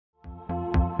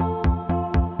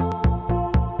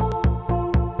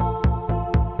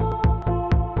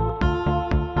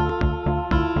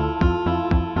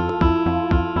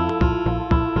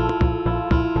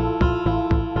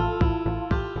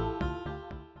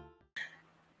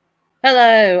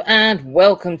Hello and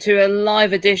welcome to a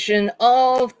live edition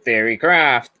of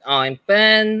Theorycraft. I'm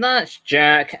Ben, that's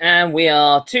Jack, and we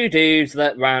are two dudes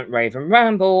that rant, rave and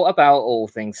ramble about all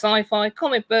things sci-fi,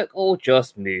 comic book, or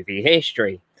just movie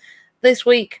history. This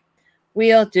week,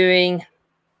 we are doing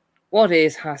what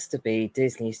has to be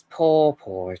Disney's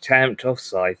poor attempt of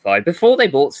sci-fi before they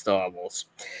bought Star Wars.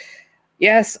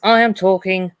 Yes, I am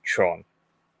talking Tron.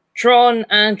 Tron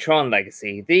and Tron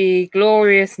Legacy, the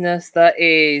gloriousness that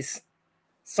is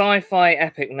sci-fi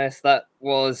epicness that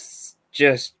was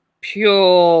just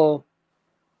pure.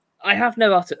 I have no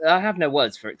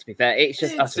words for it, to be fair. It's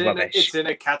just utter rubbish. It's in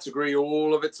a category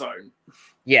all of its own.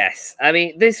 Yes, I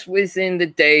mean, this was in the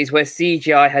days where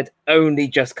CGI had only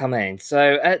just come in,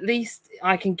 so at least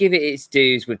I can give it its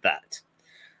dues with that.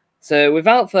 So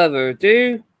without further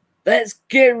ado, let's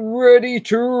get ready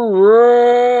to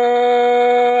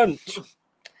rant!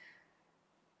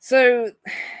 So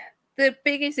the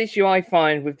biggest issue I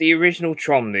find with the original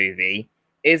Tron movie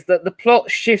is that the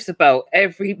plot shifts about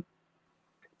every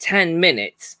 10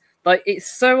 minutes. Like, it's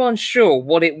so unsure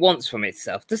what it wants from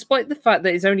itself, despite the fact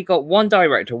that it's only got one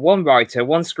director, one writer,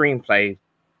 one screenplay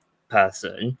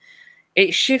person.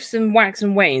 It shifts and waxes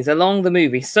and wanes along the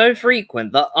movie so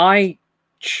frequent that I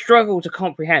struggle to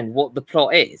comprehend what the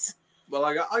plot is. Well,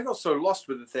 I got so lost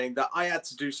with the thing that I had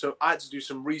to do some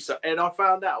research, and I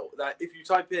found out that if you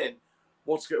type in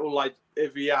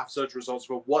if you have search results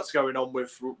for what's going on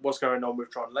with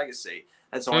Tron Legacy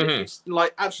and so on, it's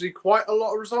like actually quite a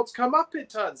lot of results come up. It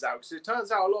turns out, because it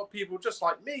turns out a lot of people just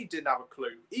like me didn't have a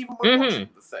clue, even when watching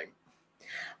the thing.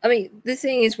 I mean, the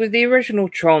thing is, with the original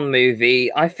Tron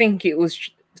movie, I think it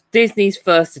was Disney's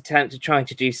first attempt at trying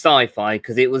to do sci-fi,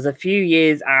 because it was a few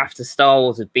years after Star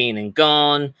Wars had been and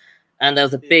gone, and there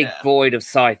was a big void of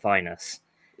sci-fi-ness.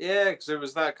 Yeah, because it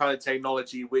was that kind of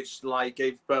technology which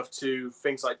gave birth to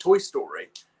things like Toy Story.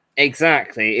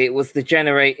 Exactly. It was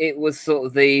it was sort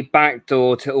of the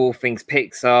backdoor to all things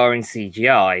Pixar and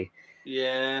CGI.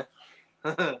 Yeah.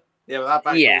 That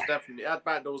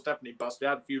backdoor's definitely busted. It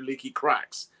had a few leaky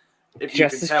cracks. If you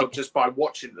can tell just by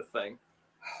watching the thing.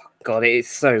 God, it is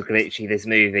so glitchy, this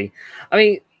movie. I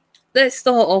mean, let's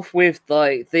start off with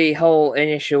the whole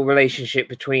initial relationship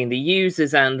between the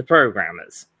users and the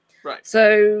programmers. Right.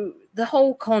 So the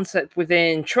whole concept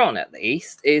within Tron, at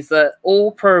least, is that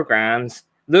all programs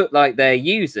look like their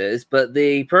users, but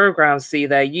the programs see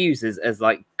their users as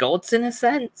like gods in a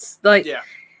sense.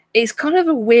 It's kind of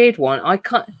a weird one.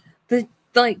 The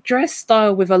dress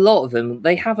style with a lot of them,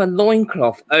 they have a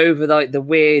loincloth over the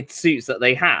weird suits that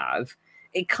they have.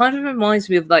 It kind of reminds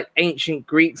me of ancient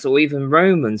Greeks or even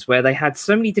Romans, where they had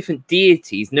so many different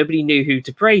deities, nobody knew who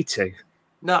to pray to.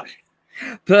 No.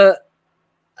 But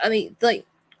I mean,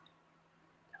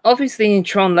 obviously in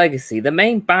Tron Legacy, the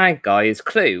main bad guy is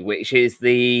Clue, which is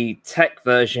the tech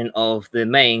version of the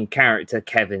main character,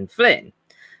 Kevin Flynn.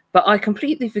 But I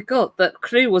completely forgot that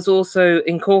Clue was also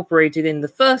incorporated in the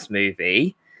first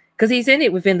movie, because he's in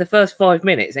it within the first 5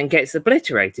 minutes and gets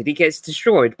obliterated. He gets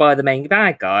destroyed by the main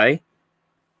bad guy,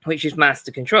 which is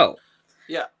Master Control.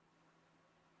 Yeah.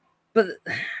 But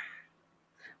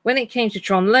when it came to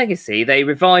Tron Legacy, they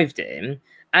revived him.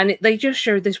 And they just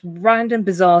showed this random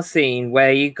bizarre scene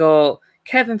where you got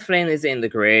Kevin Flynn is in the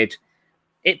grid.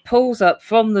 It pulls up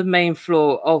from the main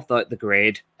floor of the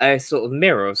grid, a sort of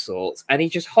mirror of sorts, and he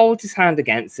just holds his hand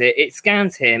against it. It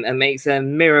scans him and makes a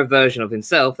mirror version of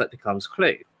himself that becomes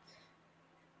Clue.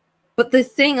 But the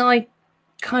thing I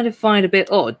kind of find a bit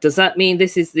odd, does that mean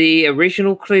this is the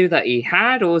original Clue that he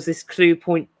had, or is this Clue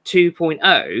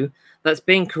 2.0 that's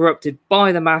been corrupted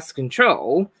by the Master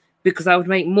Control? Because that would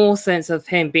make more sense of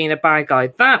him being a bad guy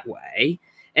that way,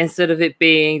 instead of it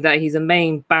being that he's a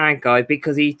main bad guy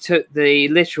because he took the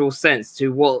literal sense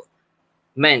to what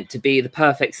meant to be the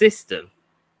perfect system.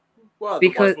 Well,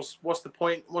 because what's the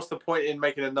point? What's the point in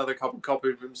making another copy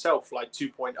of himself, like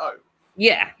 2.0?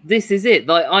 Yeah, this is it.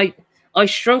 I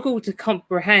struggle to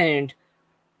comprehend.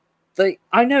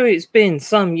 I know it's been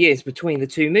some years between the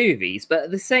two movies, but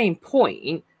at the same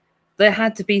point, there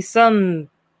had to be some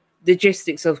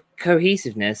logistics of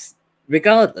cohesiveness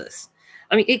regardless.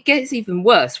 I mean, it gets even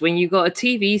worse when you got a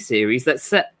TV series that's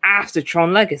set after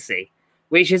Tron Legacy,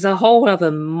 which is a whole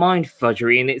other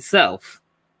mindfudgery in itself.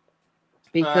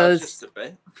 Because just a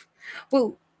bit.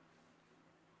 Well,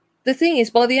 the thing is,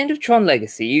 by the end of Tron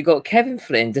Legacy, you got Kevin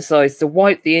Flynn decides to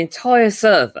wipe the entire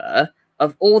server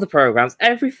of all the programs,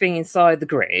 everything inside the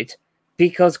grid,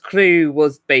 because Clue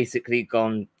was basically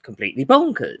gone completely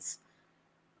bonkers.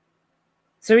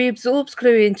 So he absorbs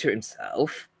Clue into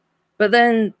himself, but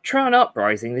then Tron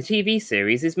Uprising, the TV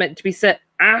series, is meant to be set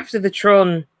after the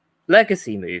Tron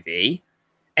Legacy movie,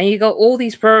 And you got all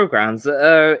these programs that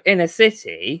are in a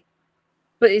city,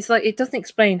 but it's like it doesn't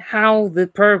explain how the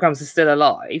programs are still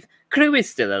alive. Clue is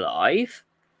still alive.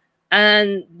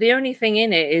 And the only thing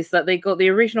in it is that they got the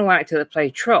original actor that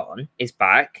played Tron is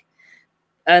back.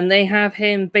 And they have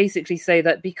him basically say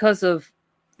that because of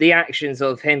the actions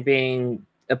of him being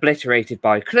obliterated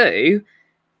by Clue,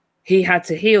 he had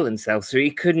to heal himself, so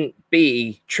he couldn't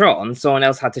be Tron. Someone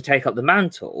else had to take up the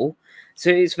mantle. So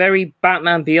it's very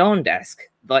Batman Beyond-esque,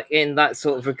 like in that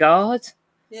sort of regard.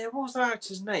 Yeah, what was that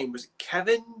actor's name? Was it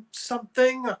Kevin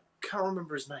something? I can't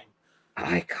remember his name.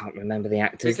 I can't remember the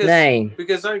actor's name.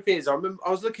 Because the only thing is, I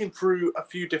was looking through a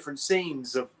few different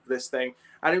scenes of this thing,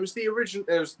 and it was the original.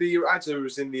 It was the actor who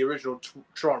was in the original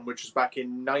Tron, which was back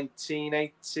in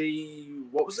 1980.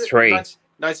 What was it?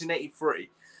 1983.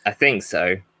 I think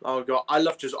so. Oh god, I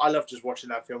love just watching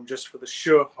that film just for the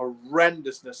sheer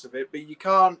horrendousness of it. But you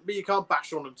can't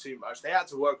bash on them too much. They had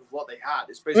to work with what they had.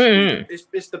 It's basically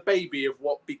it's the baby of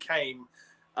what became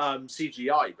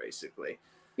CGI basically.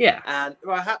 Yeah. And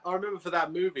I remember for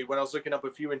that movie when I was looking up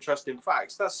a few interesting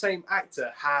facts, that same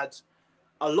actor had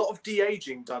a lot of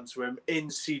de-aging done to him in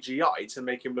CGI to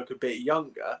make him look a bit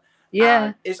younger. Yeah.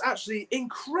 And it's actually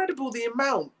incredible the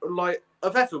amount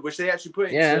of effort which they actually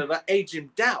put into that age him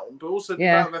down, but also the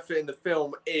amount of effort in the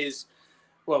film is,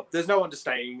 well, there's no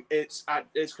understating it's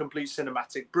complete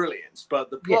cinematic brilliance,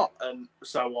 but the plot and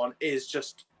so on is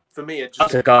just, for me, it's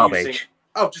just garbage.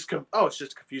 It's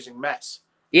just a confusing mess.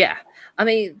 Yeah, I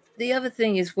mean, the other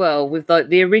thing as well with like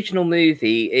the original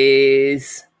movie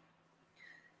is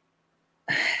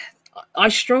I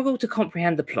struggle to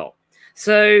comprehend the plot.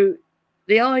 So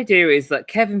the idea is that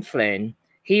Kevin Flynn,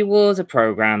 he was a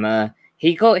programmer.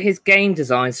 He got his game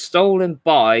design stolen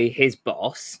by his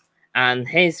boss and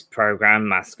his program,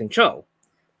 Mass Control.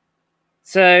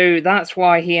 So that's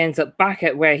why he ends up back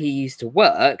at where he used to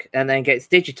work and then gets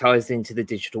digitized into the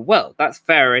digital world. That's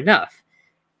fair enough.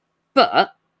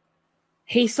 But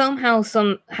he somehow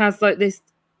has like this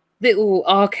little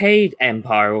arcade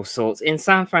empire of sorts in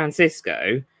San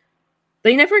Francisco.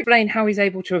 They never explain how he's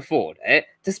able to afford it,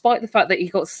 despite the fact that he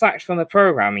got sacked from a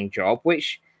programming job,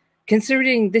 which,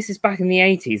 considering this is back in the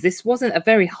 80s, this wasn't a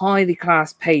very highly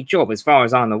class paid job as far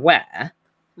as I'm aware.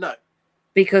 No.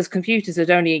 Because computers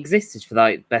had only existed for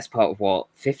like best part of what,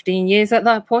 15 years at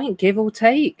that point, give or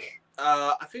take?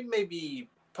 I think maybe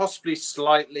probably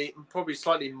slightly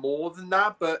more than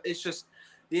that, but it's just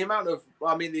the amount of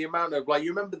like,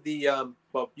 you remember the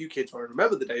well, you kids won't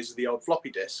remember the days of the old floppy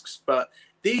disks, but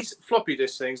these floppy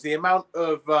disk things, the amount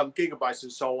of gigabytes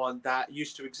and so on that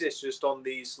used to exist just on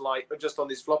these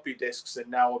floppy disks,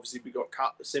 and now obviously we got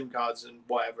SIM cards and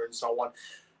whatever and so on.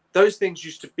 Those things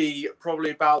used to be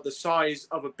probably about the size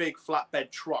of a big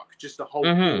flatbed truck just to hold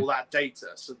all that data.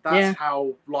 So that's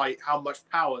how much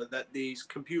power that these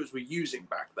computers were using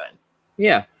back then.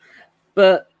 Yeah,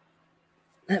 but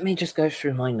let me just go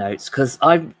through my notes because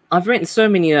I've written so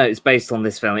many notes based on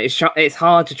this film. It's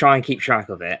hard to try and keep track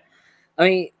of it. I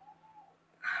mean,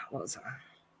 what's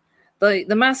that?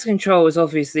 The Mass Control is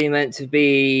obviously meant to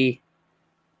be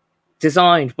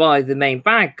designed by the main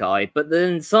bad guy, but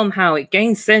then somehow it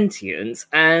gains sentience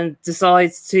and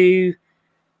decides to,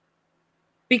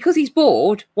 because he's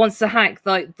bored, wants to hack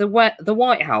like the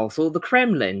White House or the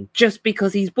Kremlin just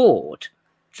because he's bored.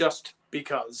 Just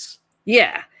because.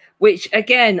 Yeah, which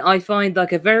again I find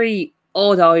like a very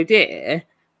odd idea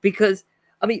because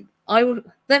I mean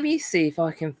let me see if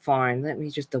I can find. Let me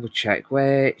just double check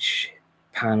which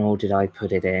panel did I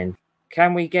put it in.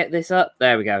 Can we get this up?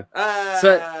 There we go.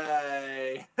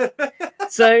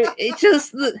 So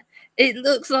it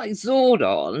looks like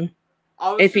Zordon.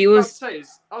 I was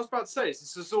about to say,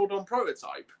 it's a Zordon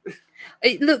prototype.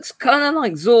 It looks kind of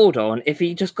like Zordon if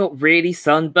he just got really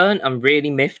sunburnt and really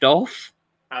miffed off.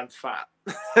 And fat.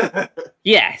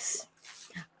 Yes.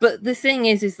 But the thing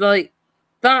is like,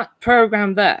 that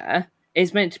program there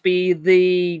is meant to be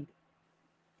the...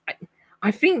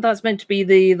 I think that's meant to be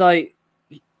the, like,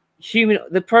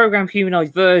 the program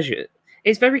humanized version.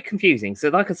 It's very confusing. So,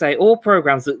 like I say, all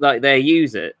programs look like their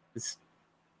users.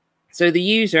 So the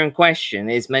user in question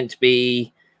is meant to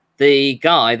be the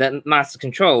guy that Master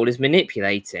Control is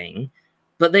manipulating,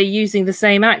 but they're using the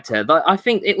same actor. Like, I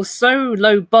think it was so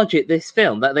low budget, this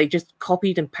film, that they just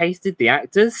copied and pasted the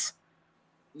actors.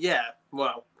 Yeah,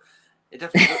 well, it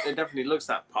definitely looks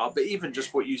that part. But even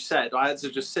just what you said, I had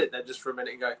to just sit there just for a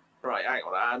minute and go, right, hang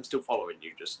on, I'm still following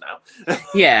you just now.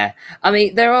 Yeah, I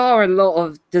mean, there are a lot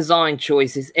of design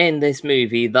choices in this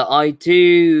movie that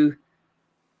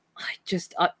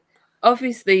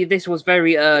obviously this was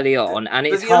very early on, and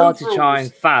it's hard to try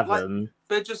and fathom.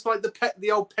 They're just like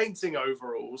the old painting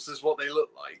overalls is what they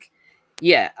look like.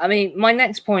 Yeah, I mean, my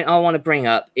next point I want to bring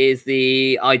up is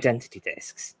the identity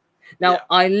discs. Now,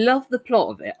 I love the plot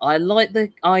of it. I like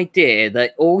the idea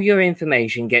that all your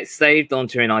information gets saved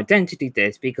onto an identity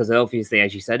disc because obviously,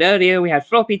 as you said earlier, we had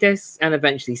floppy disks and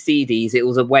eventually CDs. It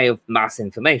was a way of mass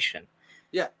information.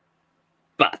 Yeah.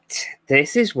 But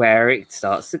this is where it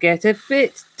starts to get a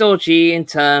bit dodgy in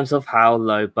terms of how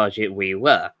low budget we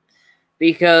were.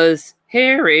 Because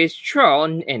here is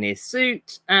Tron in his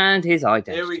suit and his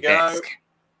identity disc.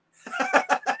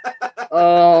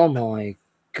 Oh my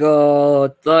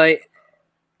god. Like,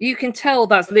 you can tell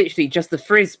that's literally just a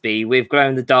frisbee with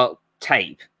glow-in-the-dark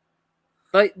tape.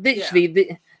 Like,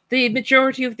 literally, the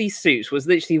majority of these suits was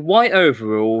literally white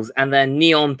overalls and then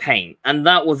neon paint. And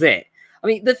that was it. I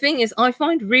mean, the thing is, I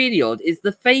find really odd is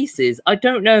the faces. I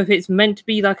don't know if it's meant to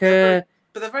be like but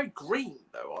they're very green,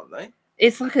 though, aren't they?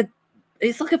 It's like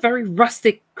a very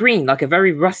rustic green, like a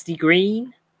very rusty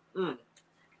green.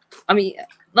 I mean,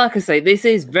 like I say, this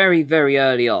is very, very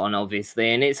early on,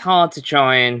 obviously, and it's hard to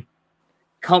try and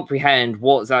comprehend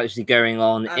what's actually going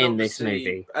on in this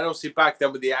movie. And obviously back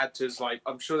then with the actors, like,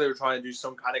 I'm sure they were trying to do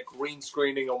some kind of green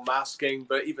screening or masking,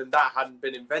 but even that hadn't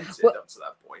been invented up to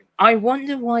that point. I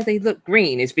wonder why they look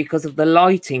green is because of the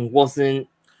lighting wasn't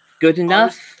good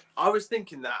enough. I was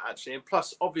thinking that, actually, and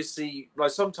plus, obviously,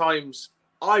 like, sometimes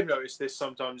I've noticed this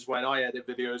sometimes when I edit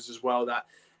videos as well, that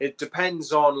it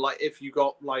depends on, like, if you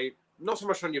got, like, not so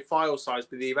much on your file size,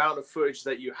 but the amount of footage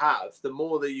that you have, the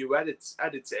more that you edit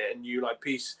it and you, like,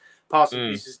 piece parts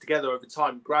and pieces together over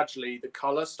time, gradually the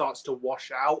color starts to wash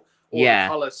out, or the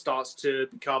color starts to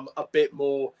become a bit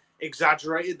more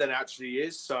exaggerated than it actually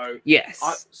is. So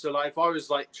so like if I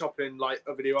was like chopping like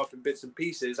a video up in bits and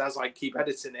pieces as I keep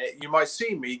editing it, you might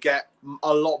see me get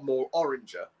a lot more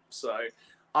oranger. So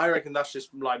I reckon that's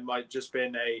just like might just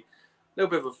been a little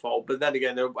bit of a fault. But then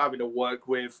again, they're having to work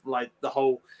with like the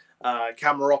whole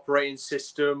camera operating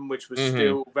system, which was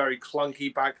still very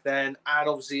clunky back then, and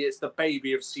obviously it's the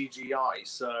baby of CGI,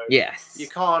 so you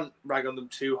can't rag on them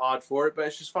too hard for it. But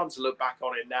it's just fun to look back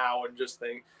on it now and just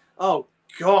think, oh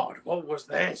god, what was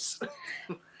this?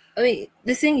 I mean,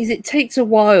 the thing is, it takes a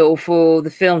while for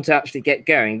the film to actually get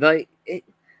going. Like,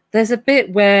 there's a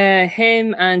bit where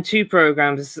him and two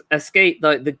programs escape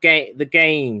like the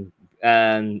game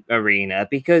arena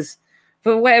because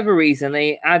for whatever reason,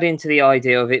 they add into the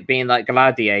idea of it being like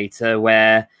Gladiator,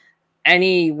 where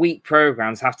any weak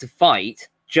programs have to fight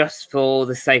just for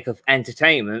the sake of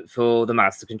entertainment for the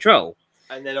master control.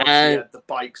 And then obviously had the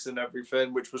bikes and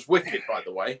everything, which was wicked, by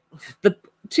the way.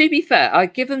 To be fair, I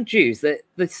give them dues that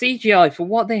the CGI for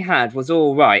what they had was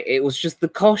all right. It was just the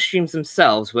costumes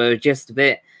themselves were just a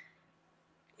bit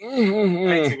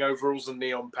painting overalls and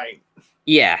neon paint.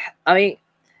 Yeah, I mean,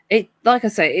 like I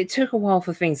say, it took a while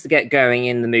for things to get going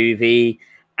in the movie.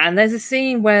 And there's a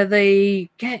scene where they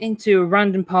get into a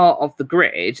random part of the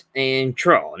grid in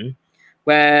Tron,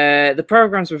 where the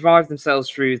programs revive themselves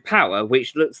through power,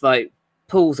 which looks like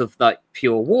pools of like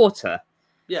pure water.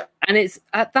 Yeah. And it's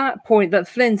at that point that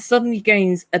Flynn suddenly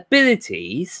gains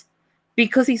abilities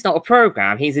because he's not a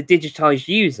program, he's a digitized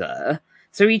user.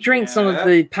 So he drinks some of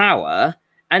the power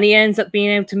and he ends up being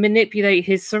able to manipulate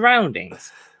his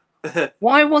surroundings.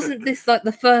 Why wasn't this like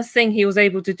the first thing he was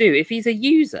able to do? If he's a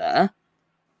user,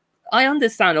 I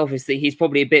understand obviously he's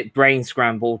probably a bit brain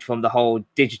scrambled from the whole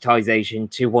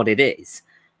digitization to what it is.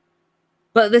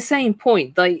 But at the same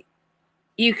point, like,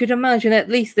 you could imagine at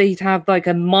least they'd have like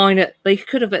they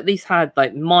could have at least had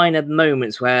like minor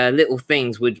moments where little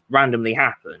things would randomly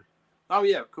happen. Oh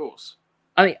yeah, of course.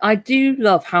 I mean, I do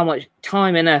love how much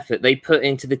time and effort they put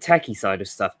into the techie side of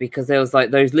stuff, because there was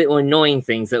like those little annoying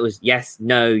things that was yes,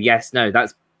 no.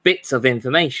 That's bits of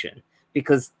information.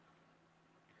 Because,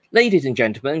 ladies and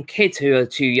gentlemen, kids who are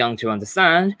too young to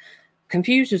understand,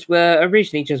 computers were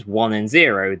originally just 1 and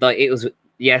 0. Like, it was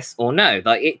yes or no.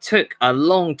 Like, it took a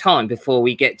long time before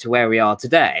we get to where we are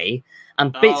today,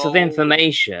 and bits of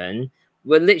information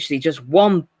were literally just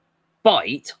one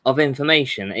byte of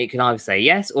information. It can either say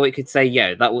yes or it could say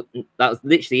yo. That was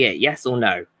literally it, yes or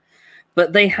no.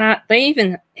 But they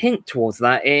even hint towards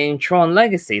that in Tron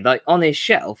Legacy. Like, on his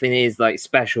shelf in his like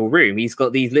special room, he's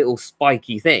got these little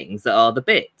spiky things that are the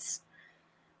bits.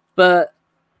 But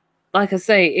like I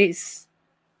say, it's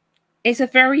a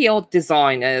very odd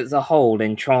design as a whole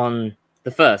in Tron,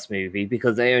 the first movie,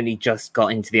 because they only just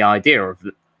got into the idea of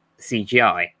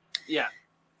CGI. Yeah.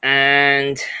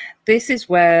 And this is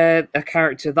where a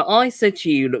character that I said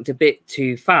to you looked a bit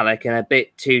too phallic and a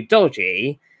bit too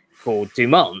dodgy, called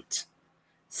Dumont.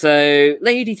 So,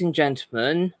 ladies and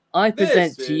gentlemen, I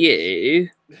present to you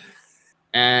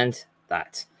and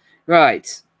that.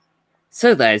 Right.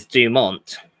 So there's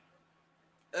Dumont.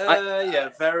 Yeah,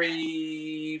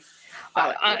 very.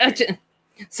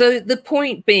 So the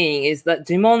point being is that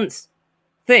Dumont's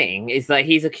thing is that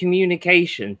he's a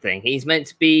communication thing. He's meant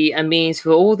to be a means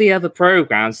for all the other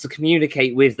programs to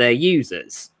communicate with their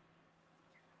users.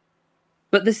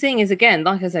 But the thing is, again,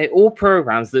 like I say, all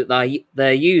programs look like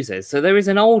their users. So there is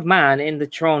an old man in the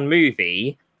Tron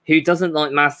movie who doesn't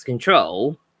like master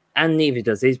control, and neither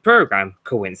does his program,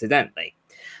 coincidentally.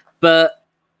 But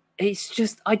it's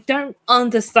just, I don't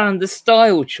understand the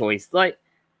style choice. Like,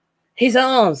 his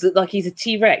arms look like he's a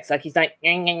T-Rex. Like, he's like...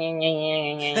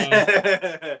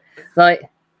 like,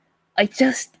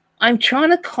 I'm trying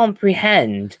to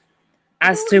comprehend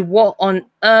as to what on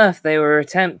earth they were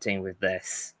attempting with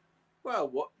this.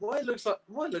 Well, what it looks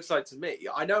like to me,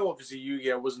 I know obviously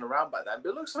Yu-Gi-Oh wasn't around back then, but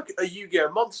it looks like a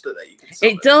Yu-Gi-Oh monster that you can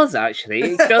summon. It does, actually.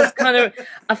 It does kind of...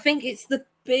 I think it's the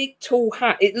big tall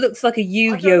hat. It looks like a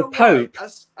Yu-Gi-Oh Pope.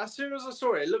 As soon as I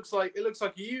saw it, it looks like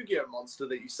a Yu-Gi-Oh monster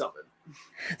that you summon.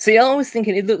 See, I was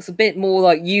thinking it looks a bit more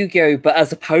like Yu-Gi-Oh, but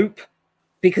as a Pope,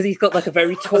 because he's got like a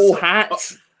very tall hat.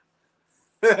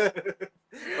 Well,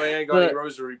 he ain't got any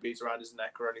rosary beads around his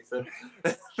neck or anything.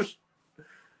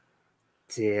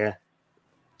 Dear.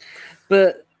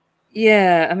 But,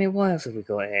 yeah, I mean, what else have we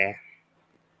got here?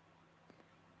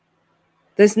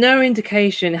 There's no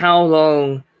indication how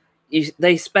long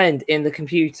they spend in the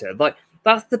computer. Like,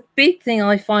 that's the big thing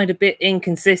I find a bit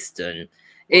inconsistent.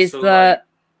 Is that...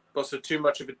 Also, too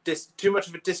much of a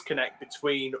disconnect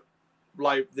between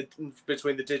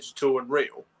the digital and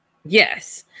real.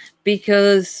 Yes,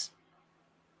 because...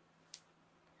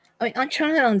 I mean, I'm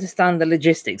trying to understand the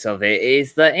logistics of it.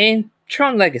 Is that in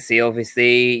Tron Legacy,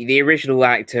 obviously, the original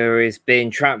actor has been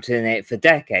trapped in it for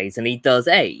decades, and he does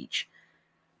age.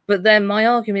 But then my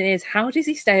argument is, how does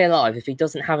he stay alive if he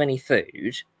doesn't have any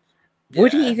food? Yeah.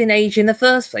 Would he even age in the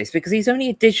first place? Because he's only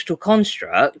a digital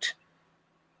construct.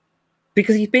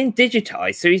 Because he's been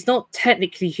digitized, so he's not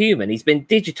technically human. He's been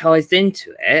digitized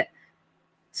into it.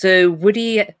 So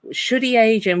should he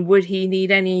age, and would he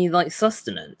need any like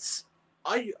sustenance?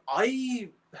 I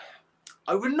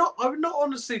would not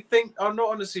honestly think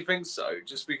so,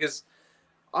 just because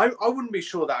I wouldn't be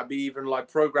sure that would be even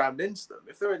like programmed into them.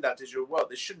 If they're in that digital world,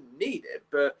 they shouldn't need it.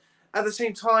 But at the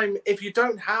same time, if you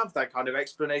don't have that kind of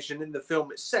explanation in the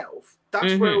film itself,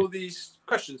 that's where all these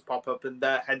questions pop up, and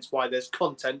hence why there's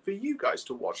content for you guys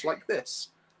to watch like this.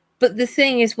 But the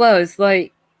thing as well is,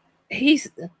 like, he's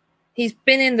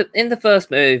been in the first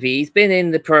movie, he's been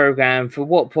in the program for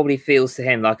what probably feels to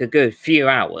him like a good few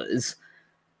hours.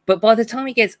 But by the time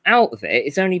he gets out of it,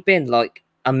 it's only been like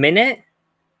a minute.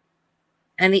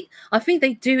 And I think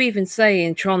they do even say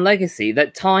in Tron Legacy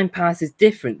that time passes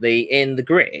differently in the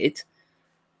grid.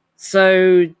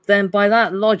 So then by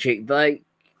that logic, like,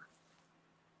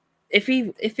 if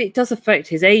it does affect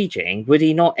his aging, would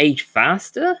he not age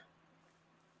faster?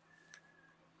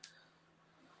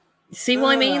 See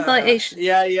what I mean? Like,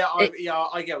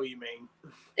 I get what you mean.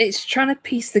 It's trying to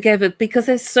piece together, because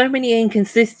there's so many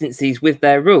inconsistencies with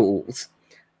their rules.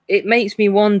 It makes me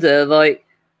wonder, like,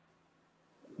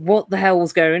 what the hell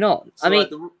was going on? So, I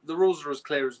mean, the rules are as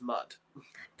clear as mud.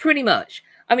 Pretty much.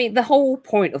 I mean, the whole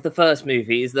point of the first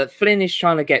movie is that Flynn is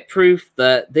trying to get proof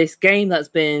that this game that's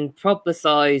been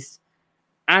publicized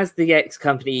as the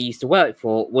ex-company he used to work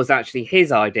for was actually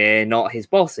his idea, not his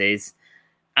boss's.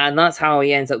 And that's how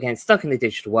he ends up getting stuck in the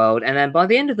digital world. And then by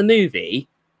the end of the movie,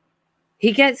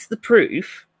 he gets the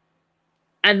proof.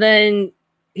 And then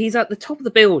he's at the top of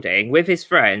the building with his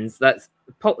friends. That's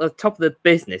the top of the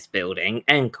business building,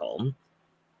 Encom.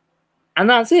 And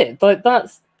that's it. Like,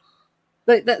 that's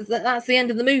the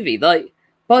end of the movie. Like,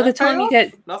 by the time you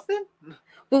get... Nothing?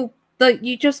 Well, like,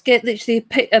 you just get literally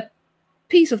a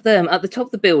piece of them at the top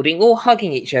of the building, all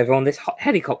hugging each other on this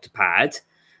helicopter pad,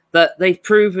 that they've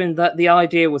proven that the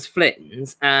idea was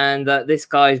Flynn's, and that this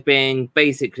guy's been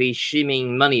basically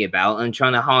shimming money about and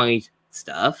trying to hide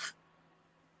stuff.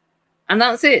 And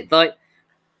that's it. Like,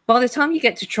 by the time you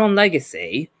get to Tron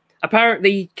Legacy,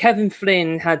 apparently Kevin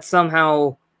Flynn had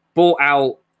somehow bought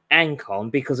out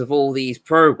Encom because of all these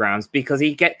programs, because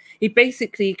he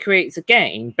basically creates a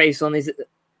game based on his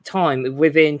time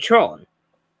within Tron.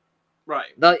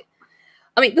 Right. Like,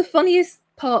 I mean, the funniest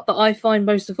part that I find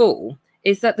most of all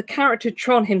is that the character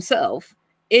Tron himself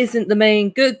isn't the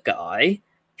main good guy.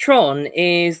 Tron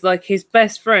is like his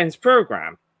best friend's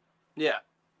program. Yeah.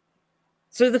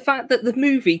 So the fact that the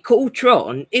movie called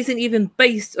Tron isn't even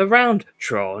based around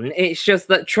Tron, it's just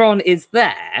that Tron is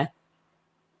there.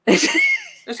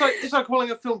 It's like calling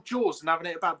a film Jaws and having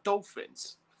it about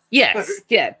dolphins. Yes,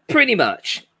 yeah, pretty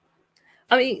much.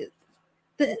 I mean,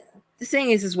 the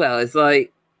thing is as well, is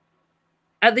like,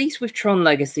 at least with Tron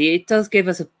Legacy, it does give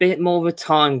us a bit more of a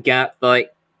time gap.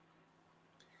 Like,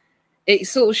 it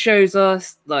sort of shows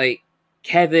us, like,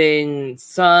 Kevin's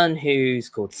son, who's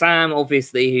called Sam,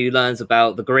 obviously, who learns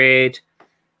about the grid.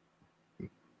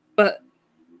 But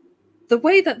the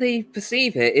way that they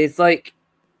perceive it is like,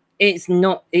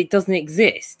 it doesn't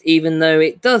exist, even though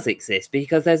it does exist,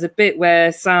 because there's a bit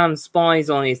where Sam spies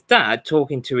on his dad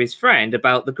talking to his friend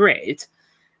about the grid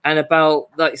and about,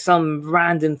 like, some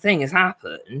random thing has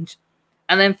happened.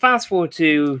 And then fast forward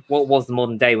to what was the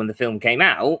modern day when the film came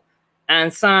out,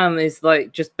 and Sam is,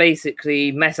 like, just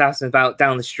basically mess-assing about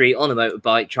down the street on a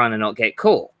motorbike trying to not get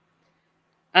caught.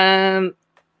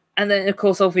 And then, of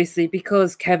course, obviously,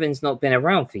 because Kevin's not been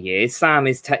around for years, Sam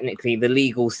is technically the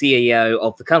legal CEO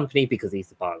of the company because he's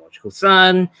the biological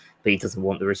son, but he doesn't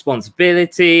want the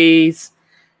responsibilities.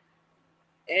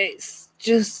 It's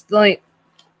just, like,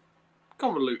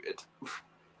 convoluted.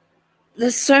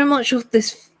 There's so much of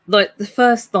this, like, the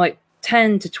first, like,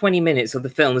 10 to 20 minutes of the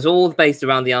film is all based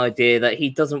around the idea that he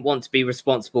doesn't want to be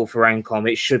responsible for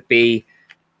Ancom. It should be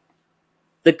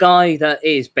the guy that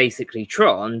is basically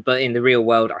Tron, but in the real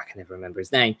world, I can never remember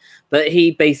his name, but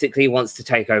he basically wants to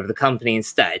take over the company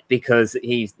instead because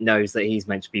he knows that he's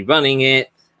meant to be running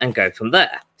it and go from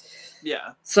there.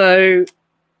 Yeah. So,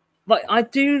 like, I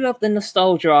do love the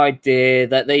nostalgia idea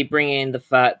that they bring in the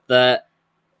fact that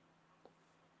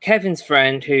Kevin's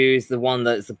friend, who's the one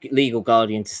that's the legal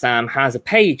guardian to Sam, has a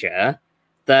pager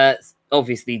that's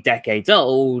obviously decades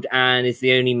old and is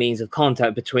the only means of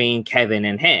contact between Kevin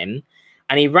and him.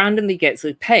 And he randomly gets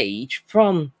a page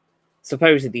from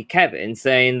supposedly Kevin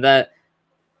saying that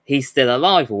he's still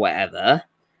alive or whatever.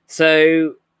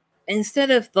 So instead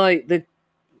of, like,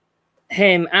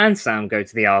 him and Sam go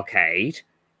to the arcade,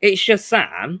 it's just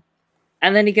Sam.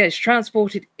 And then he gets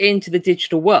transported into the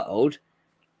digital world.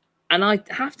 And I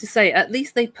have to say, at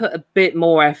least they put a bit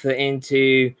more effort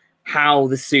into how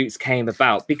the suits came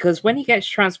about. Because when he gets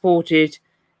transported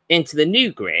into the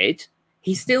new grid,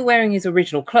 he's still wearing his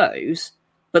original clothes,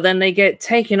 but then they get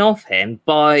taken off him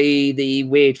by the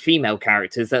weird female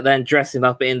characters that then dress him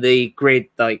up in the grid,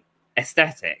 like,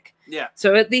 aesthetic. Yeah.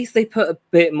 So at least they put a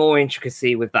bit more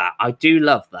intricacy with that. I do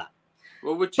love that.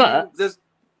 Well,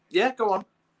 yeah, go on.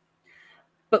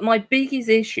 But my biggest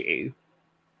issue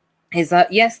is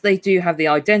that, yes, they do have the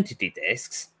identity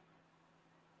discs,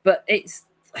 but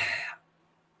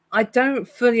I don't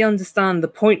fully understand the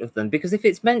point of them, because if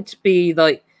it's meant to be,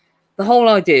 like, the whole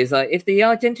idea is, like, if the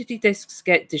identity discs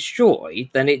get destroyed,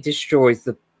 then it destroys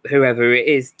whoever it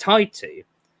is tied to.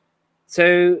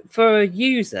 So for a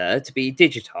user to be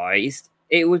digitized,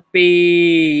 it would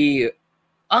be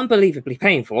unbelievably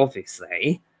painful,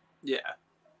 obviously. Yeah.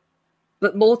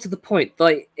 But more to the point,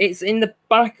 like, it's in the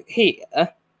back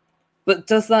here, but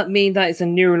does that mean that it's a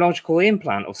neurological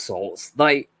implant of sorts?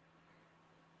 Like,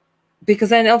 because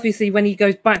then obviously when he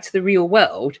goes back to the real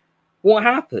world, what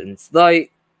happens?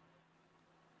 Like,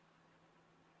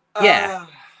 yeah,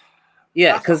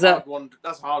 because that's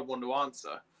a hard one to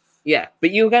answer. Yeah,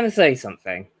 but you were going to say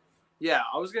something. Yeah,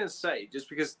 I was going to say, just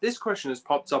because this question has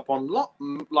popped up on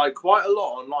quite a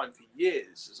lot online for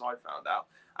years, as I found out,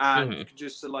 and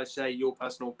just to, like, say your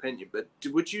personal opinion. But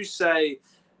would you say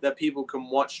that people can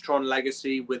watch Tron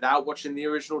Legacy without watching the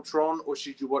original Tron, or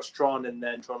should you watch Tron and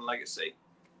then Tron Legacy?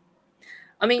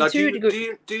 I mean, like, do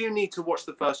you need to watch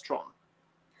the first Tron?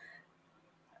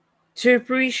 To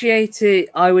appreciate it,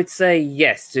 I would say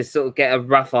yes, to sort of get a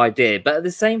rough idea. But at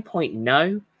the same point,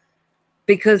 no.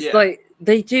 Because, like,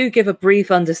 they do give a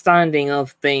brief understanding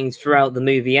of things throughout the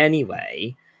movie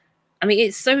anyway. I mean,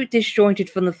 it's so disjointed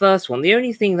from the first one. The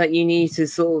only thing that you need to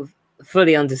sort of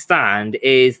fully understand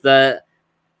is that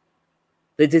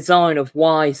the design of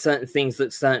why certain things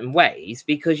look certain ways,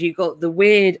 because you got the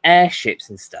weird airships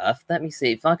and stuff. Let me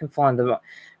see if I can find the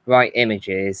right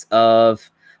images of...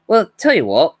 Well, tell you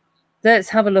what. Let's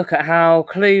have a look at how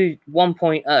Clue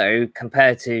 1.0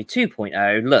 compared to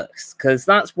 2.0 looks, because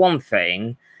that's one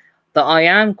thing that I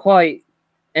am quite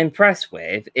impressed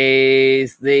with,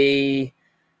 is the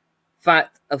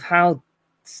fact of how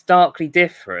starkly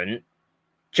different,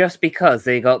 just because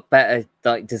they got better,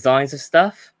 like, designs of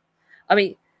stuff. I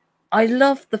mean, I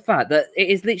love the fact that it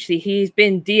is literally, he's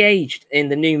been de-aged in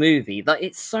the new movie. Like,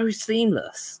 it's so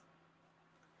seamless.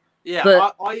 Yeah,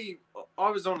 but I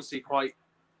was honestly quite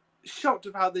shocked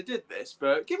of how they did this,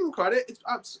 but give them credit,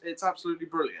 it's absolutely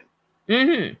brilliant.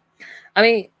 I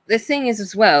mean, the thing is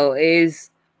as well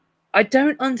is I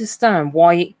don't understand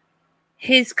why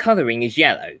his colouring is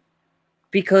yellow,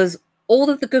 because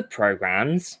all of the good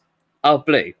programs are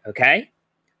blue, okay?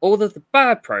 All of the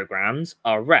bad programs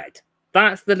are red.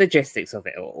 That's the logistics of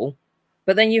it all.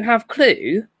 But then you have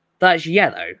Clue that's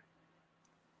yellow.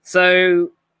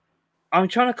 So I'm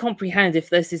trying to comprehend if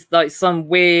this is like some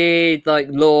weird like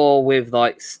law with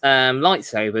like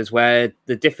lightsabers where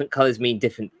the different colors mean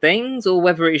different things, or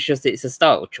whether it's a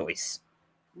style choice.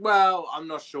 Well, I'm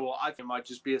not sure. I think it might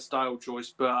just be a style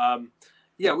choice, but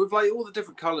yeah, with like all the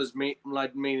different colors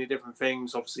meaning different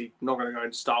things. Obviously, not going to go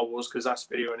into Star Wars because that's a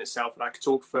video in itself, and I could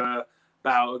talk for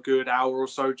about a good hour or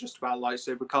so just about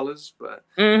lightsaber colors. But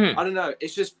I don't know.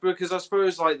 It's just because I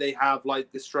suppose like they have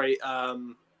like the straight,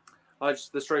 like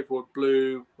just the straightforward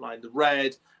blue, like the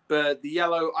red. But the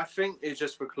yellow, I think, is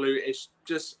just for clue. It's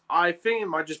just, I think it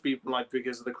might just be like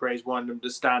because of the craze wanting them to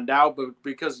stand out, but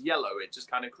because yellow, it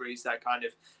just kind of creates that kind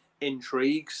of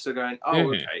intrigue. So going,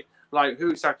 oh, okay, like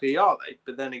who exactly are they?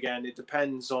 But then again, it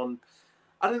depends on,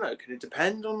 I don't know. Can it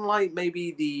depend on like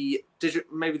maybe the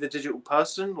digital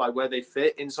person, like where they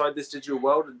fit inside this digital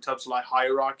world in terms of like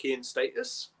hierarchy and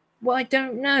status? Well, I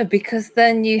don't know, because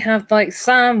then you have like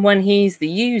Sam when he's the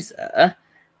user.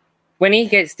 When he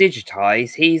gets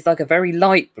digitized, he's like a very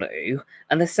light blue,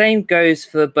 and the same goes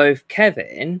for both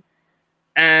Kevin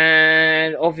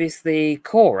and obviously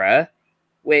Cora,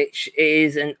 which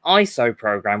is an ISO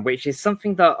program, which is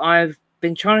something that I've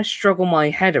been trying to struggle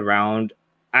my head around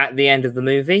at the end of the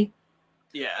movie.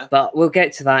 Yeah. But we'll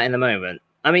get to that in a moment.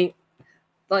 I mean,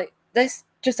 like, let's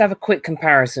just have a quick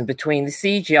comparison between the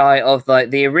CGI of like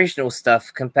the original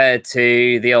stuff compared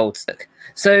to the old stuff.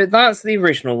 So that's the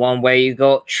original one where you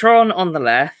got Tron on the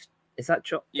left. Is that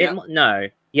Tron? Yeah. No.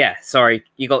 Yeah, sorry.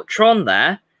 You got Tron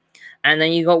there, and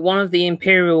then you got one of the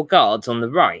Imperial Guards on the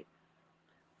right.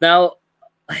 Now,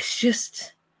 it's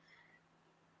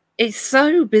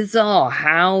so bizarre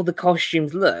how the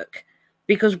costumes look,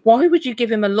 because why would you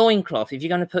give him a loincloth if you're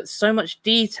going to put so much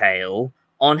detail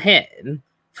on him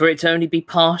for it to only be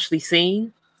partially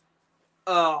seen?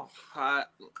 Oh, I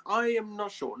am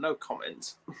not sure. No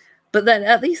comments. But then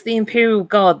at least the Imperial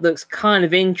Guard looks kind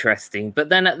of interesting. But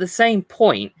then at the same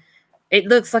point, it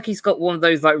looks like he's got one of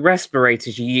those like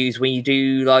respirators you use when you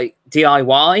do like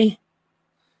DIY.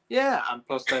 Yeah, and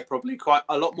plus they're probably quite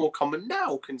a lot more common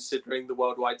now considering the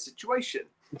worldwide situation.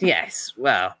 Yes,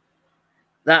 well,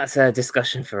 that's a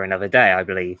discussion for another day, I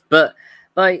believe. But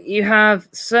like you have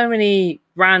so many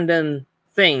random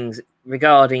things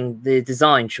regarding the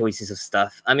design choices of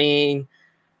stuff. I mean,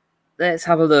 let's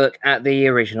have a look at the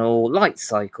original light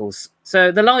cycles.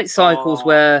 So the light cycles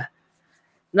were...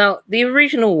 Now, the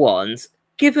original ones,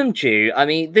 give them due. I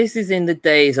mean, this is in the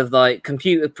days of like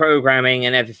computer programming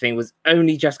and everything was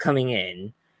only just coming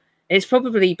in. It's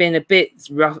probably been a bit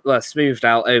rough, well, smoothed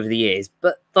out over the years.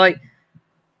 But like,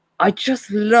 I just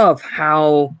love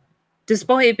how,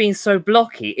 despite it being so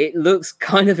blocky, it looks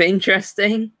kind of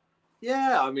interesting.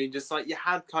 Yeah, I mean, just like you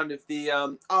had kind of the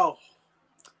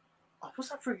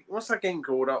what's that game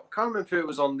called? I can't remember if it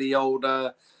was on the old.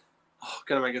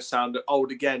 Gonna make us sound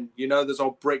old again. You know, those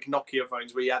old brick Nokia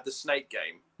phones where you had the Snake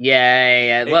game.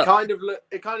 Yeah.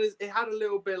 It had a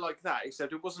little bit like that,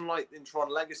 except it wasn't like in Tron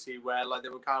Legacy where like they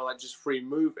were kind of like just free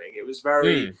moving. It was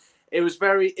very.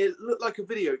 It looked like a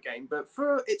video game, but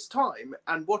for its time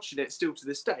and watching it still to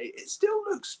this day, it still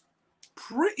looks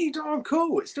pretty darn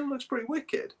cool. It still looks pretty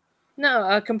wicked. No,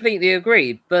 I completely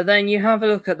agree. But then you have a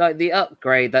look at like the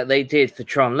upgrade that they did for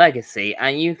Tron Legacy,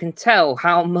 and you can tell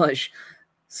how much.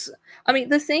 I mean,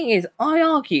 the thing is, I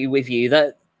argue with you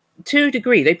that to a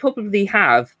degree they probably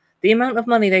have the amount of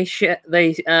money they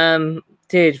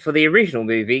did for the original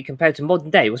movie compared to modern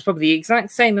day was probably the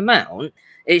exact same amount.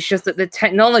 It's just that the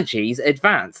technology's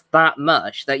advanced that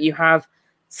much that you have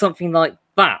something like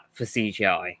that for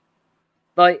CGI.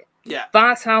 Like, yeah,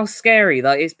 that's how scary.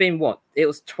 Like, it's been what? It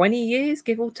was 20 years,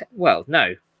 give or take. Well,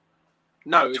 no,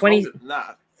 it's 20 longer than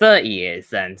that. 30 years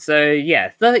then. So yeah,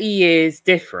 30 years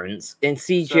difference in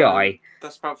CGI. So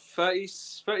that's about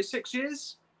 36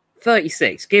 years.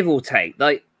 36, give or take.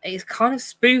 Like, it's kind of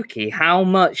spooky how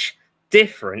much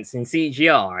difference in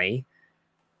CGI.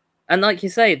 And like you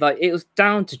say, like it was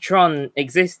down to Tron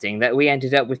existing that we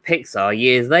ended up with Pixar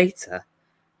years later.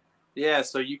 Yeah,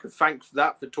 so you could thank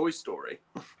that for Toy Story.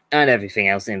 And everything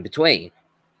else in between.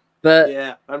 But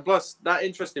yeah, and plus that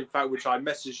interesting fact which I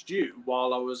messaged you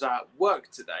while I was at work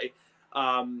today.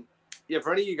 Yeah,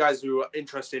 for any of you guys who are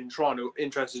interested in Tron, or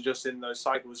interested just in those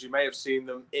cycles, you may have seen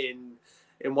them in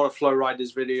one of Flow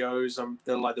Rider's videos.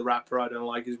 They're like the rapper, I don't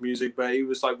like his music, but he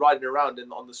was like riding around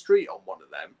on the street on one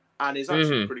of them. And it's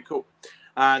actually pretty cool.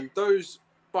 And those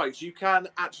bikes you can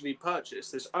actually purchase.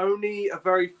 There's only a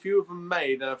very few of them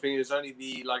made, and I think it's only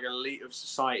the like elite of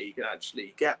society can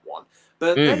actually get one.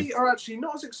 But they are actually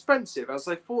not as expensive as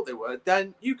I thought they were.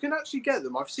 Then you can actually get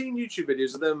them. I've seen YouTube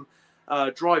videos of them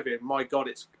driving, my God,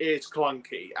 it's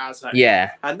clunky as heck.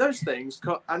 Yeah. And those things,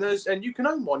 and you can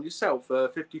own one yourself for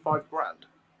 55 grand.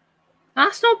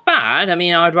 That's not bad. I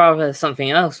mean, I'd rather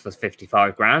something else for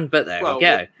 55 grand, but there we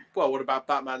go. What about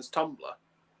Batman's Tumbler?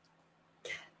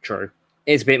 True.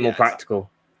 It's a bit more practical.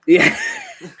 Yeah.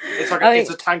 It's like it's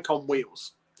a tank on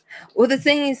wheels. Well, the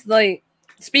thing is, like,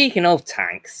 speaking of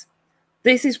tanks,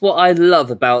 this is what I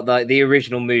love about like the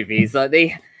original movies.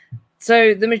 Like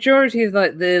so the majority of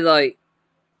like the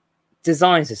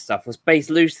designs and stuff was based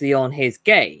loosely on his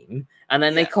game, and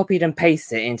then they copied and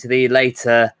pasted it into the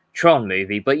later Tron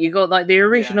movie. But you got like the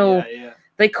original.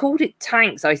 They called it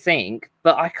tanks, I think,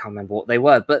 but I can't remember what they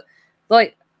were. But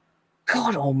like,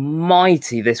 God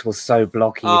Almighty, this was so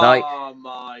blocky. Oh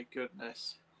my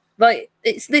goodness! Like,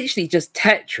 it's literally just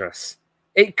Tetris.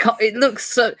 It looks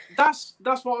so. That's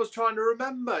what I was trying to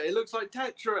remember. It looks like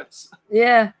Tetris.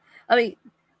 Yeah, I mean,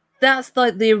 that's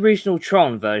like the original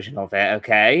Tron version of it.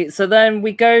 Okay, so then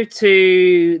we go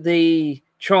to the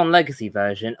Tron Legacy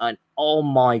version, and oh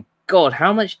my God,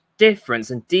 how much difference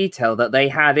and detail that they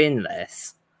had in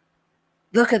this.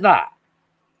 Look at that.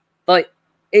 Like,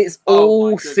 it's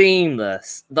all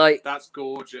seamless. Like, that's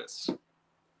gorgeous.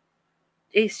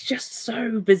 It's just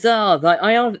so bizarre. Like,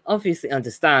 I obviously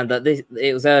understand that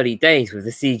it was early days with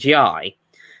the CGI,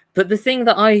 but the thing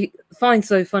that I find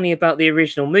so funny about the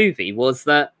original movie was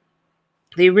that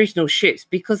the original ships,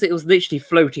 because it was literally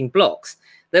floating blocks,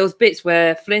 there was bits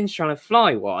where Flynn's trying to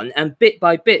fly one, and bit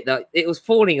by bit, that it was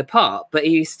falling apart, but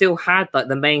he still had like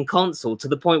the main console to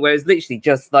the point where it was literally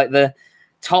just like the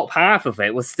top half of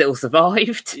it was still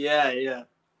survived. Yeah.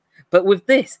 But with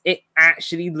this, it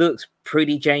actually looks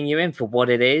pretty genuine for what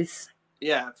it is.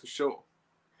 Yeah, for sure.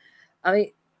 I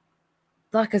mean,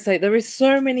 like I say, there is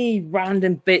so many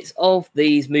random bits of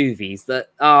these movies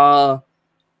that are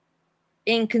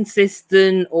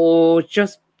inconsistent or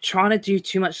just trying to do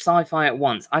too much sci-fi at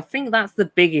once. I think that's the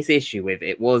biggest issue with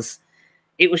it was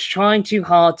trying too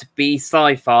hard to be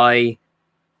sci-fi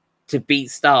to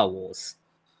beat Star Wars.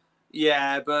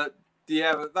 Yeah, but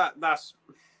that's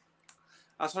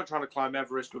like trying to climb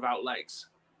Everest without legs.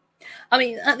 I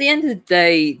mean, at the end of the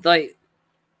day, like,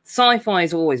 sci-fi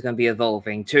is always going to be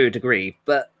evolving to a degree,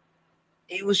 but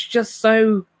it was just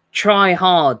so try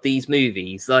hard, these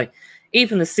movies. Like,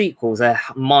 even the sequels are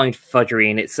mind fudgery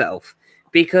in itself,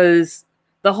 because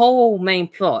the whole main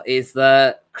plot is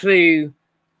that Clue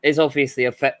is obviously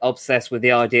obsessed with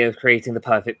the idea of creating the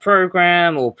perfect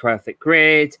program or perfect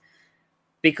grid,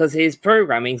 because his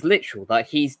programming is literal, like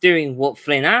he's doing what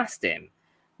Flynn asked him.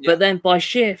 But then by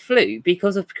sheer fluke,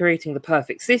 because of creating the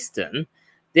perfect system,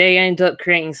 they end up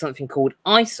creating something called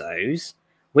ISOs,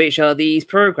 which are these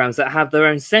programs that have their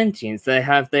own sentience, they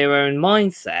have their own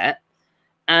mindset,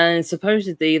 and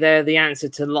supposedly they're the answer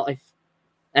to life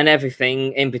and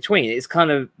everything in between. It's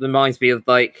kind of reminds me of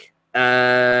like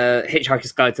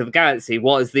Hitchhiker's Guide to the Galaxy.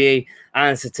 What is the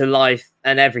answer to life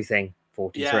and everything?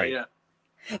 43. Yeah.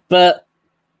 But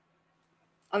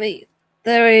I mean,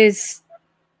 there's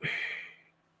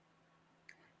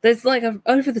like an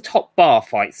over-the-top bar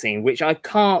fight scene, which I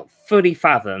can't fully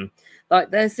fathom.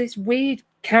 Like, there's this weird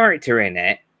character in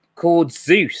it called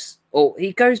Zeus, or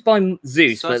he goes by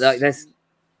Zeus, but like there's.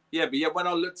 Yeah, but when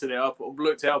I looked it up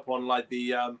on like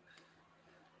the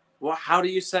how do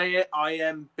you say it?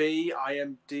 IMDb.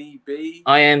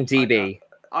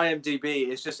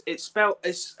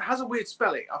 It's has a weird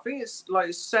spelling. I think it's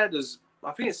said as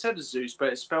Zeus, but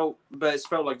it's spelled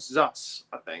like Zus,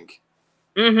 I think.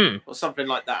 Or something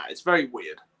like that. It's very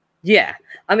weird. Yeah,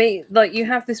 I mean, like, you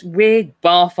have this weird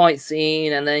bar fight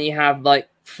scene, and then you have like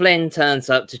Flynn turns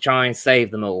up to try and save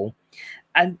them all,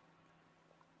 and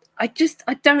I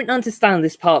don't understand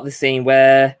this part of the scene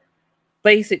where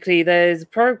basically there's a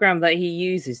program that he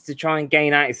uses to try and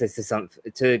gain access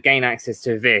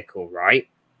to a vehicle, right?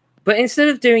 But instead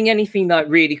of doing anything like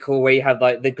really cool where you have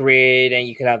like the grid and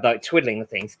you could have like twiddling the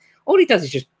things, all he does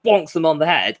is just bonks them on the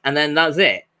head, and then that's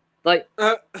it. Like,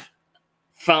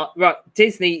 right,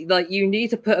 Disney, like, you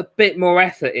need to put a bit more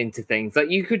effort into things.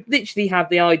 Like, you could literally have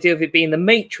the idea of it being the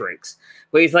Matrix,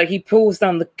 where he's like, he pulls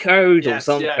down the code or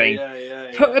something.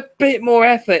 Yeah. Put a bit more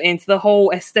effort into the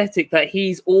whole aesthetic that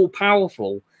he's all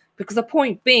powerful. Because the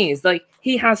point being is, like,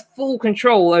 he has full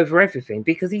control over everything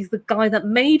because he's the guy that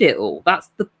made it all.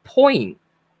 That's the point.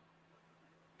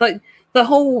 Like, the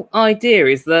whole idea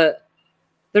is that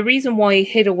the reason why he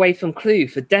hid away from Clue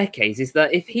for decades is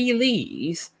that if he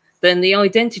leaves, then the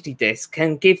identity disc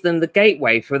can give them the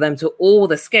gateway for them to all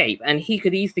escape, and he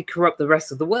could easily corrupt the rest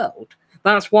of the world.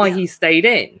 That's why he stayed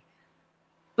in.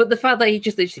 But the fact that he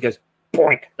just literally goes,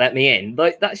 boink, let me in,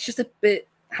 like, that's just a bit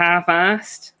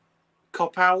half-assed.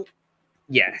 Cop out.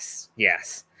 Yes,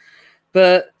 yes.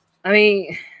 But, I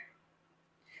mean,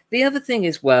 the other thing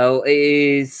as well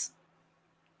is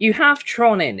you have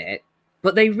Tron in it,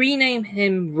 but they rename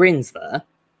him Rinsler.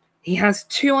 He has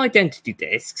 2 identity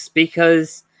discs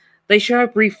because they show a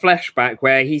brief flashback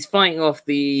where he's fighting off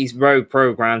these rogue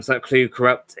programs that Clue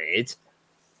corrupted,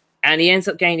 and he ends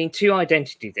up gaining 2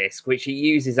 identity discs, which he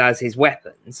uses as his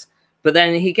weapons. But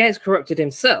then he gets corrupted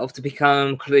himself to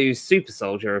become Clue's super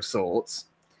soldier of sorts.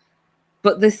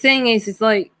 But the thing is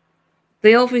like,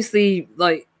 they obviously,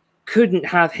 like, couldn't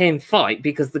have him fight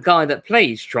because the guy that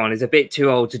plays Tron is a bit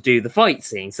too old to do the fight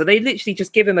scene. So they literally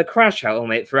just give him a crash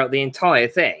helmet throughout the entire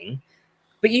thing.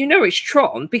 But you know it's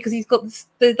Tron because he's got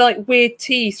the like, weird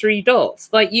T3 dots.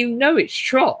 Like, you know it's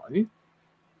Tron.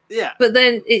 Yeah. But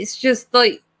then it's just,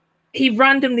 like, he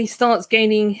randomly starts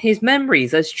gaining his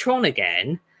memories as Tron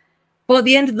again. But at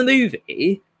the end of the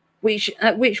movie,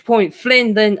 at which point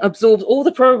Flynn then absorbs all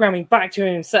the programming back to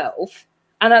himself,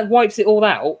 and that wipes it all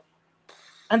out.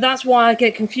 And that's why I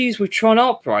get confused with Tron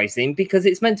Uprising, because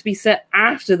it's meant to be set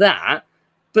after that,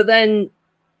 but then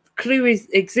Clue is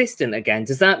existent again.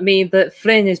 Does that mean that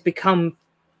Flynn has become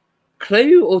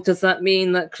Clue, or does that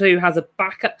mean that Clue has a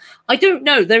backup? I don't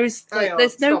know. There's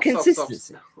no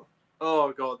consistency. Stop.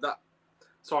 Oh god,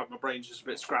 sorry, my brain's just a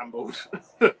bit scrambled.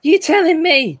 You're telling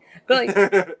me? Like,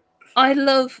 I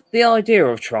love the idea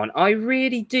of Tron. I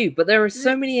really do, but there are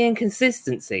so many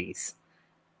inconsistencies.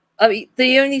 I mean,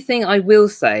 the only thing I will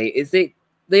say is that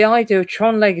the idea of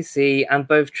Tron Legacy and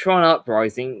both Tron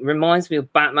Uprising reminds me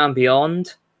of Batman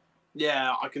Beyond.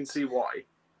 Yeah, I can see why.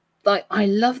 Like, I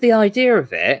love the idea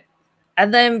of it.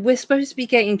 And then we're supposed to be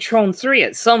getting Tron 3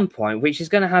 at some point, which is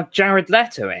going to have Jared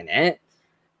Leto in it.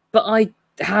 But I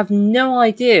have no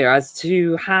idea as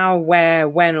to how, where,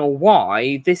 when, or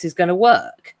why this is going to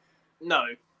work. No.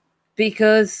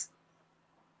 Because,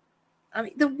 I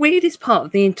mean, the weirdest part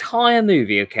of the entire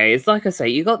movie, okay, is, like I say,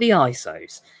 you got the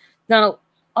ISOs. Now,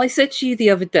 I said to you the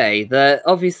other day that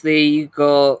obviously you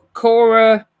got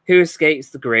Cora, who escapes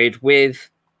the grid, with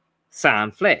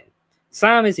Sam Flynn.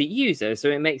 Sam is a user, so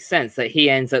it makes sense that he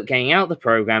ends up getting out the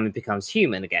program and becomes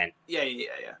human again. Yeah.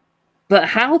 But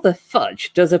how the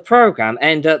fudge does a program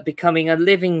end up becoming a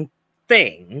living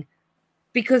thing?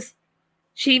 Because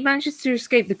she manages to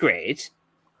escape the grid,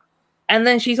 and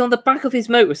then she's on the back of his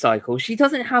motorcycle. She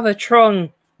doesn't have a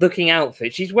Tron-looking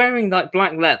outfit. She's wearing, like,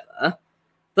 black leather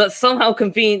that's somehow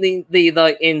conveniently,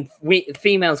 like, in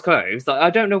female's clothes. Like, I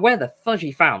don't know where the fudge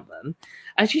he found them.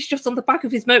 And she's just on the back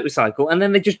of his motorcycle, and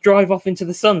then they just drive off into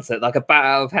the sunset like a bat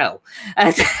out of hell. And,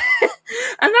 and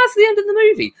that's the end of the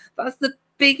movie. That's the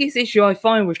biggest issue I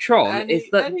find with Tron.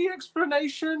 Any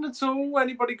explanation at all?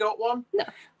 Anybody got one? No,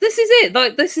 this is it.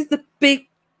 Like, this is the big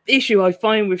issue I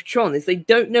find with Tron, is they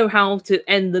don't know how to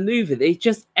end the movie. They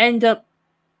just end up,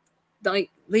 like,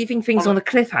 leaving things on a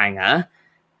cliffhanger,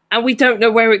 and we don't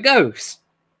know where it goes.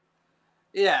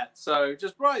 Yeah, so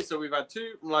we've had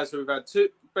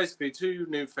basically two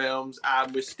new films,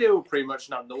 and we're still pretty much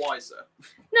none the wiser.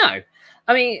 No,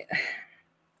 I mean,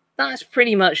 that's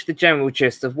pretty much the general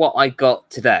gist of what I got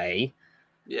today.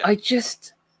 Yeah.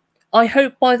 I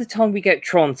hope by the time we get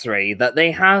Tron 3 that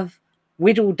they have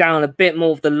whittled down a bit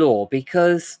more of the lore,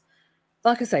 because,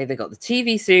 like I say, they got the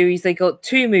TV series, they got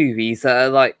 2 movies that are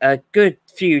like a good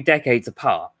few decades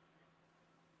apart.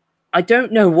 I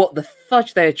don't know what the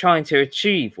fudge they're trying to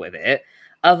achieve with it,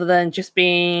 other than just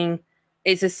being,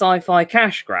 it's a sci-fi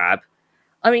cash grab.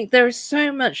 I mean, there is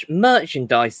so much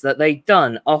merchandise that they've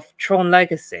done off Tron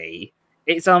Legacy,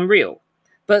 it's unreal.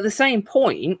 But at the same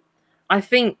point, I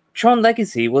think Tron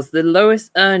Legacy was the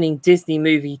lowest earning Disney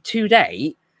movie to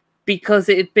date, because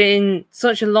it had been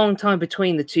such a long time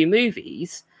between the 2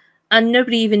 movies, and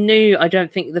nobody even knew, I don't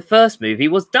think, the first movie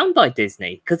was done by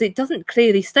Disney, because it doesn't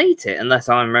clearly state it, unless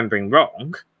I'm remembering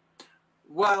wrong.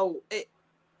 Well,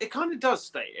 it kind of does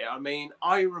state it. I mean,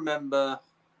 I remember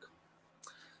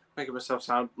making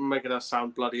us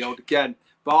sound bloody old again,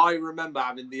 but I remember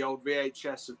having the old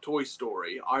VHS of Toy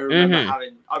Story. I remember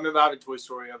having Toy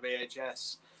Story on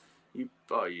VHS. You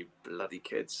bloody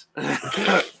kids.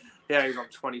 Yeah, I'm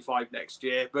 25 next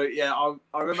year, but yeah,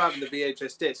 I remember having the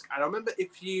VHS disc, and I remember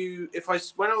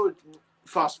when I would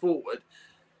fast forward,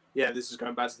 yeah, this is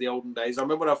going back to the olden days. I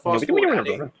remember when I fast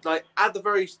forward, like at the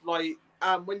very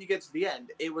when you get to the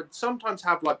end, it would sometimes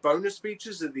have like bonus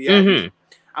features at the end,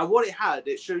 and what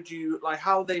it showed you like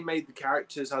how they made the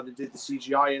characters, how they did the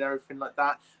CGI and everything like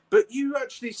that. But you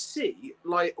actually see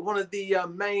like one of the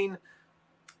main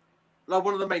like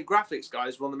one of the main graphics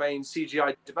guys, one of the main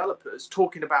CGI developers,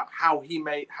 talking about how he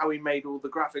made all the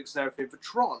graphics and everything for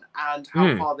Tron and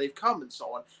how far they've come and so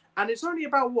on. And it's only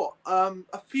about what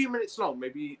a few minutes long,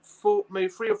 maybe 3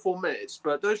 or 4 minutes.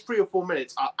 But those 3 or 4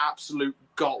 minutes are absolute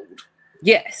gold.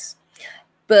 Yes,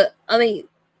 but I mean,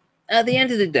 at the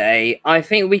end of the day, I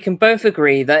think we can both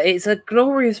agree that it's a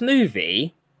glorious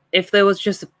movie if there was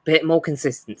just a bit more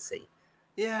consistency.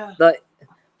 Yeah, Like,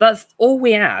 that's all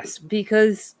we ask,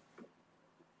 because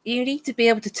you need to be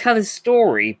able to tell a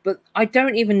story, but I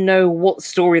don't even know what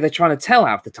story they're trying to tell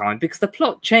half the time, because the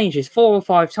plot changes 4 or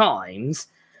 5 times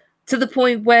to the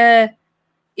point where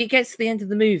it gets to the end of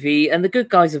the movie and the good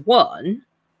guys have won,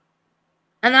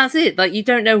 and that's it. Like, you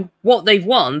don't know what they've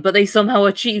won, but they somehow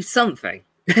achieved something.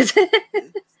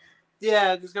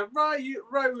 yeah, just go, right,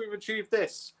 we've achieved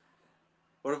this.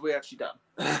 What have we actually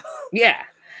done? Yeah.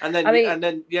 And then, and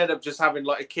then you end up just having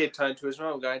like a kid turn to his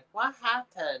mom going, "What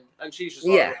happened?" And she's just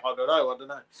like, Yeah. "I don't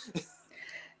know."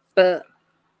 But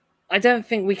I don't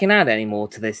think we can add any more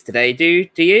to this today. Do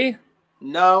you?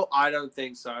 No, I don't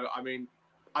think so. I mean,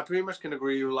 I pretty much can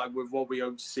agree with what we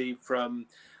hope to see from,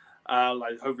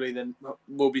 hopefully then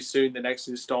will be soon the next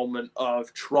installment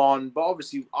of Tron. But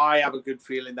obviously, I have a good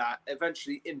feeling that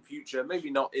eventually in future,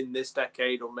 maybe not in this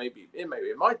decade, or maybe it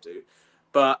might do.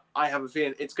 But I have a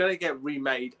feeling it's going to get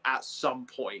remade at some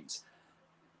point.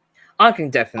 I can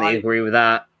definitely agree with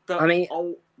that. But I mean,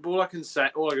 all I can say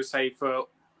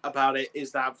about it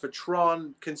is that for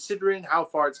Tron, considering how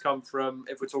far it's come from,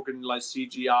 if we're talking like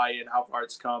CGI and how far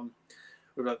it's come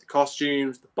with like the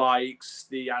costumes, the bikes,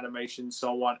 the animation,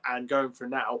 so on, and going for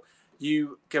now,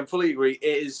 you can fully agree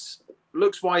it is,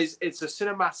 looks wise, it's a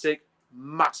cinematic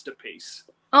masterpiece.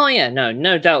 Oh yeah,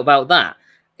 no doubt about that.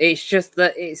 It's just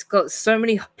that it's got so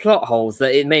many plot holes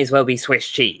that it may as well be Swiss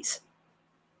cheese.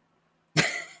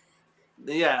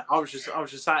 Yeah, I was just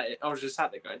sat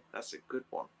there going, that's a good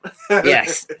one.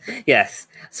 yes.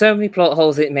 So many plot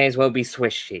holes it may as well be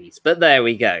Swiss cheese. But there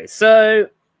we go. So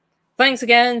thanks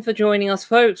again for joining us,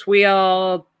 folks. We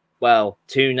are, well,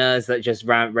 2 nerds that just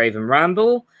rave and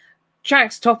ramble.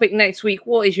 Jack's topic next week.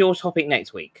 What is your topic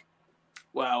next week?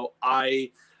 Well,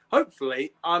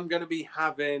 hopefully, I'm going to be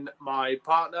having my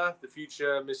partner, the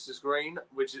future Mrs. Green,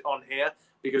 which is on here,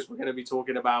 because we're going to be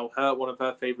talking about one of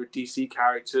her favorite DC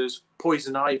characters,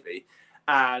 Poison Ivy.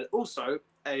 And also,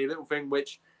 a little thing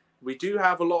which we do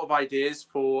have a lot of ideas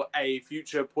for a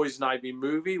future Poison Ivy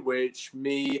movie, which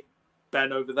me,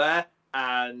 Ben over there,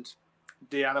 and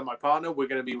Deanna, my partner, we're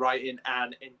going to be writing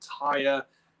an entire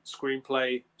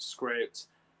screenplay script.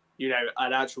 You know,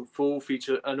 an actual full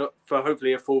feature, for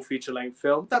hopefully a full feature-length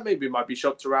film. That maybe might be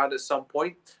shopped around at some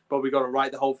point, but we've got to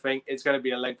write the whole thing. It's going to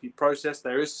be a lengthy process.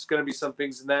 There is going to be some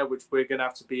things in there which we're going to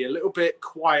have to be a little bit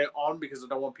quiet on, because I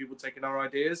don't want people taking our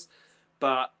ideas.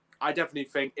 But I definitely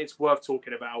think it's worth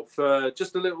talking about. For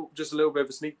just a little bit of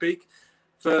a sneak peek,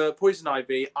 for Poison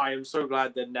Ivy, I am so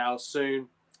glad that now soon,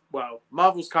 well,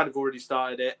 Marvel's kind of already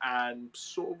started it, and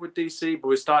sort of with DC, but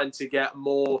we're starting to get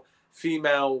more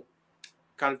female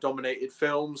kind of dominated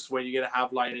films where you're going to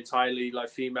have like an entirely like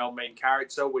female main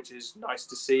character, which is nice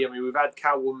to see. I mean, we've had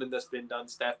Catwoman that's been done,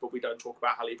 Steph, but we don't talk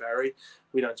about Halle Berry.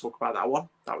 We don't talk about that one.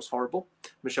 That was horrible.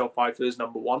 Michelle Pfeiffer is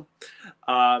number 1.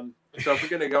 So if we're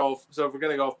going to go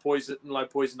off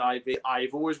Poison Ivy,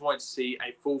 I've always wanted to see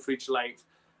a full feature length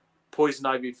Poison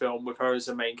Ivy film with her as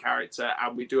a main character,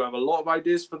 and we do have a lot of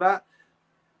ideas for that.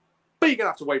 But you're going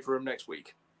to have to wait for them next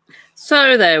week.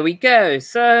 So there we go.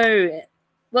 So,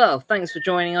 well, thanks for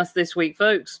joining us this week,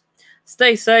 folks.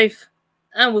 Stay safe,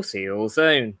 and we'll see you all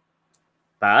soon.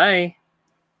 Bye.